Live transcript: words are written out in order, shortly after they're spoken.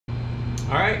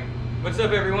Alright, what's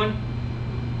up everyone?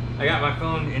 I got my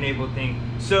phone enabled thing.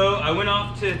 So I went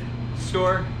off to the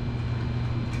store,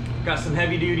 got some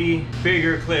heavy duty,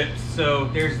 bigger clips, so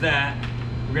there's that.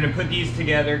 We're gonna put these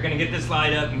together, gonna get this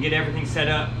light up and get everything set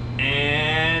up,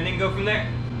 and then go from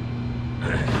there.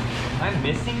 Am I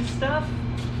missing stuff?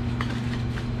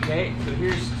 Okay, so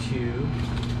here's two.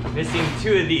 Missing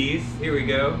two of these, here we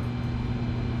go.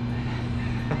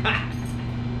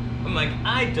 I'm like,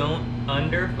 I don't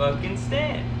fucking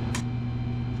stand.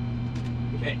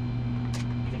 Okay,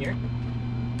 in here.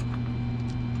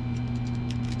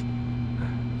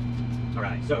 All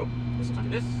right, so this is onto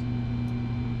this.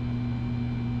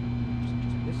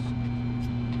 This.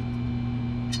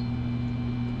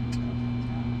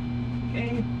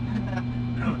 Okay.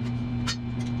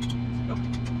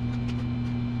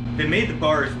 They made the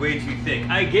bars way too thick.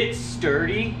 I get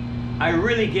sturdy. I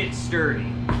really get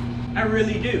sturdy. I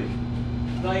really do.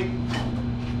 Like,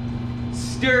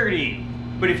 sturdy.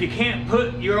 But if you can't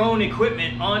put your own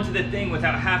equipment onto the thing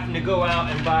without having to go out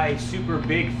and buy super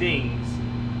big things,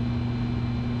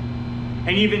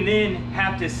 and even then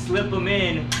have to slip them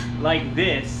in like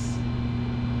this,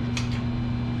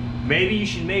 maybe you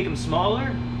should make them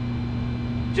smaller.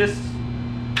 Just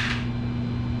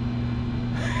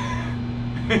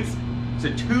it's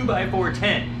a 2x4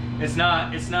 tent. It's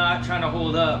not trying to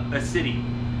hold up a city.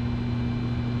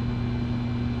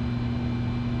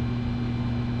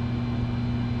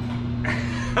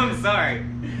 I'm sorry.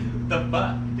 The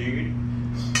fuck, dude?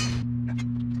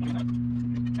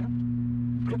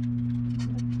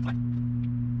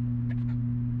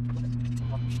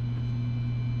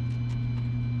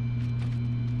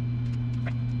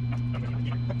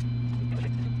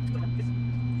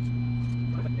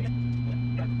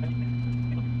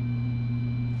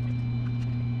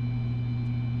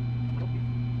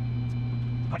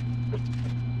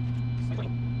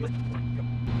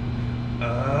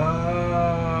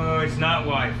 Oh, it's not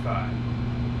Wi-Fi.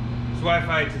 It's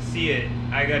Wi-Fi to see it.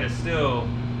 I gotta still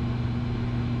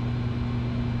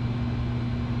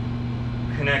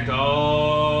connect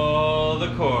all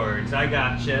the cords. I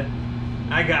gotcha.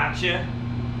 I gotcha.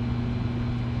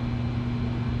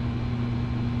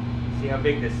 See how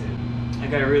big this is? I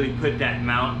gotta really put that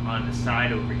mount on the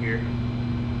side over here.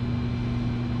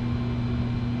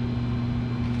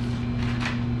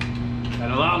 Got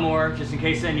a lot more, just in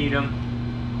case I need them.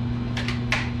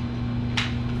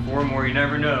 4 more, you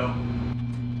never know.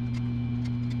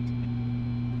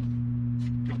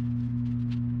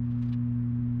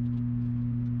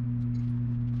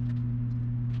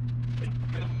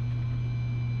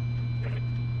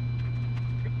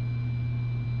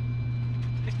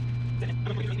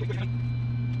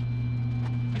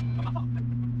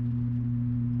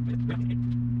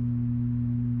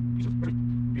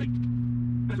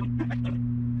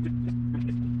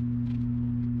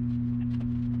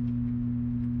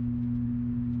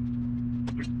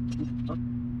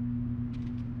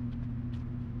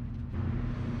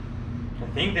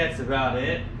 I think that's about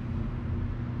it,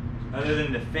 other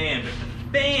than the fan, but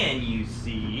the fan, you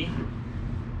see,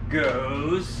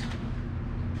 goes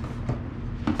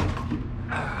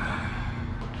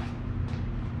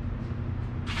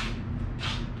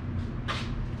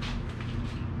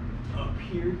up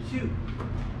here too.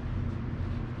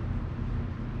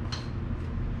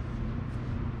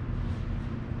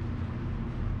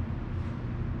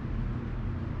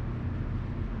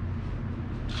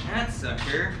 That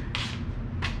sucker.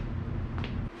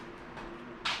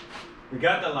 We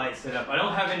got the light set up. I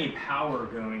don't have any power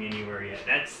going anywhere yet.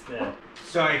 That's the...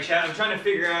 Sorry, chat. I'm trying to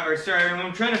figure out... Or sorry, everyone.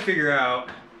 I'm trying to figure out...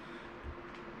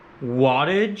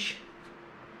 wattage.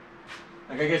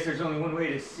 Like, I guess there's only one way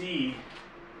to see.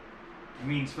 It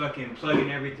means fucking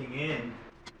plugging everything in.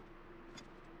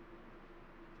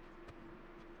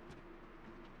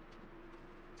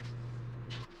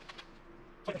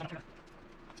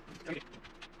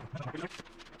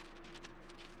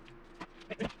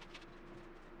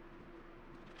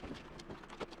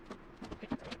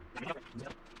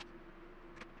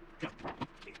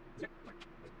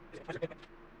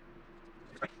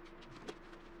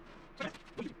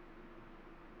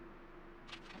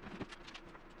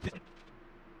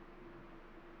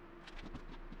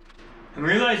 I'm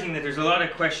realizing that there's a lot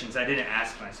of questions I didn't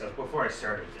ask myself before I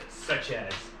started this, such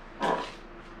as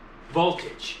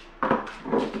voltage.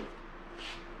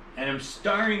 And I'm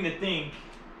starting to think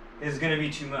it's gonna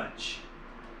be too much.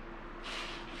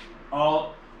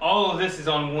 All of this is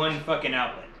on one fucking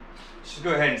outlet. Let's just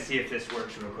go ahead and see if this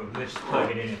works real quick. Let's just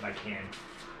plug it in if I can.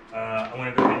 I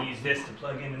want to go ahead and use this to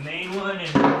plug in the main one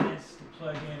and this to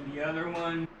plug in the other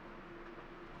one.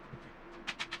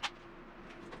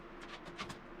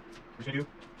 We're gonna do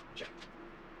check.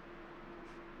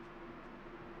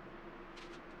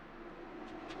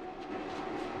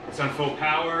 It's on full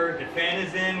power. The fan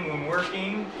is in when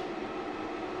working.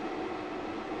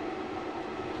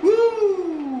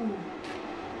 Woo!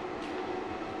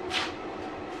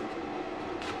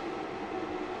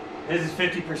 This is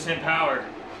 50% power.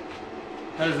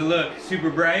 How does it look?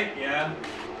 Super bright? Yeah.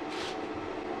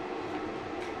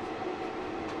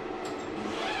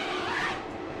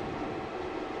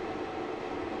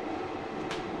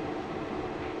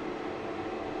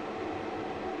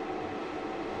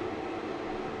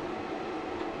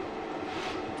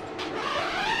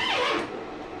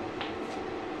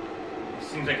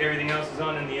 Seems like everything else is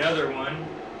on in the other one.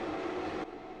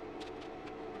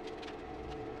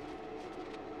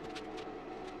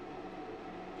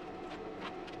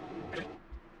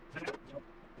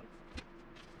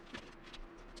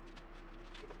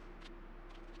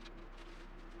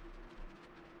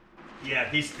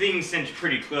 Yeah, these things cinch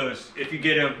pretty close. If you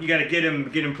get them, you gotta get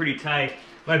them pretty tight.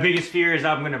 My biggest fear is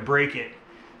I'm gonna break it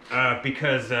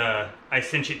because I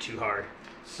cinch it too hard.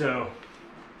 So.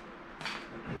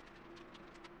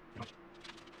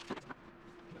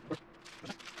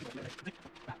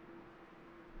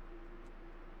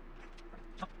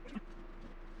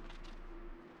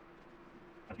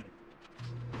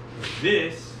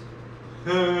 This.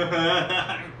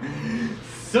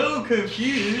 So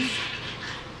confused.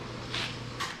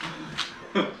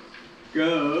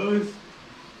 Goes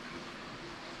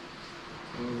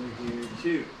over here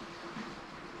too.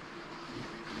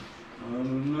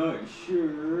 I'm not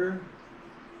sure.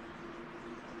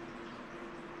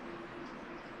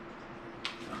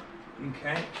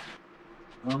 Okay.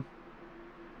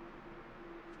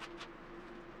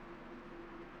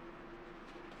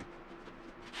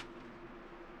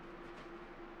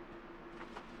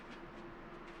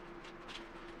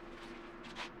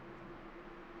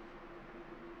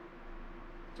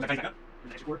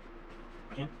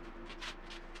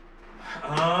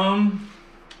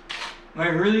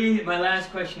 My last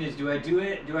question is, do I do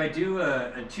a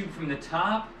tube from the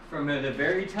top, from the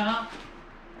very top,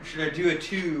 or should I do a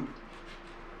tube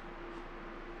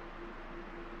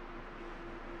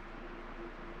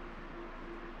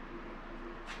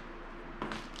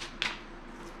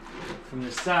from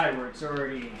the side where it's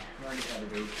already got to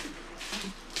go?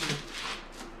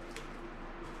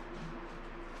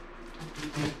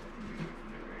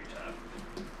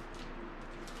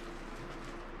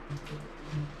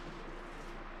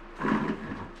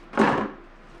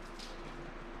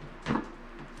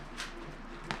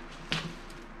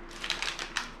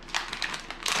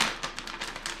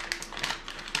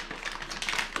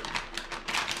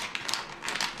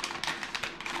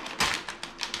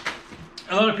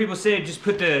 A lot of people say just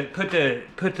put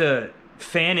the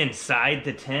fan inside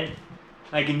the tent,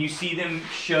 like, and you see them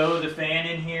show the fan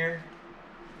in here,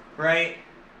 right?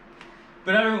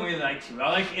 But I don't really like to.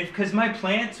 I like because my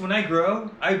plants, when I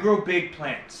grow big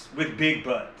plants with big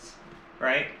buds,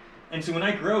 right? And so when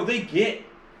I grow, they get.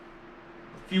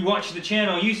 If you watch the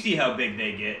channel, you see how big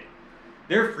they get.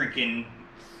 They're freaking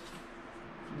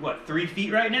what, 3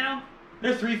 feet right now?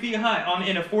 They're 3 feet high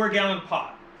in a 4-gallon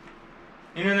pot.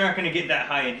 You know, they're not going to get that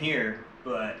high in here,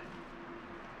 but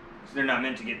they're not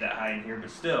meant to get that high in here, but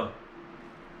still.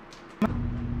 I'm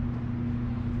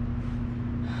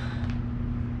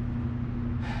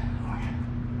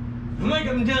like,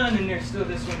 I'm done, and there's still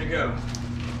this one to go.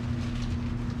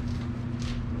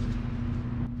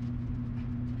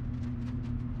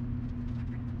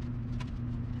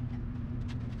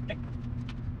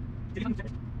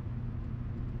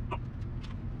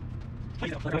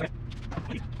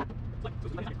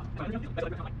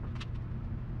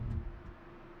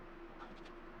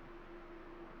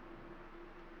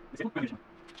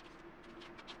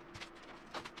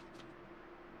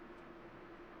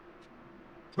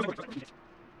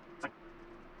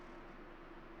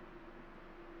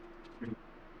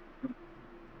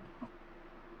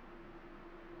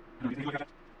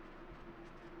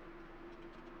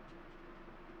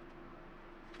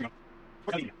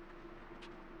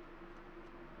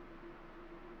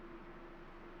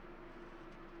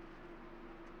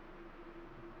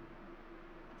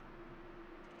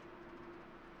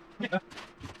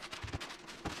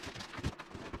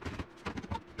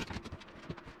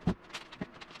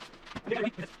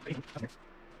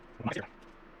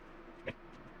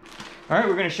 All right,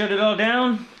 we're gonna shut it all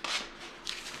down.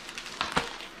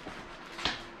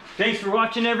 Thanks for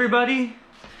watching, everybody.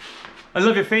 I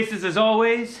love your faces as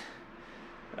always.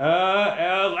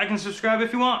 Like and subscribe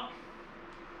if you want.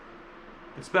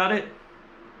 That's about it.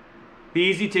 Be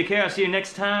easy, take care, I'll see you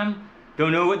next time.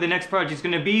 Don't know what the next project's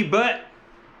gonna be, but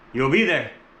you'll be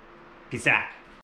there. Peace out.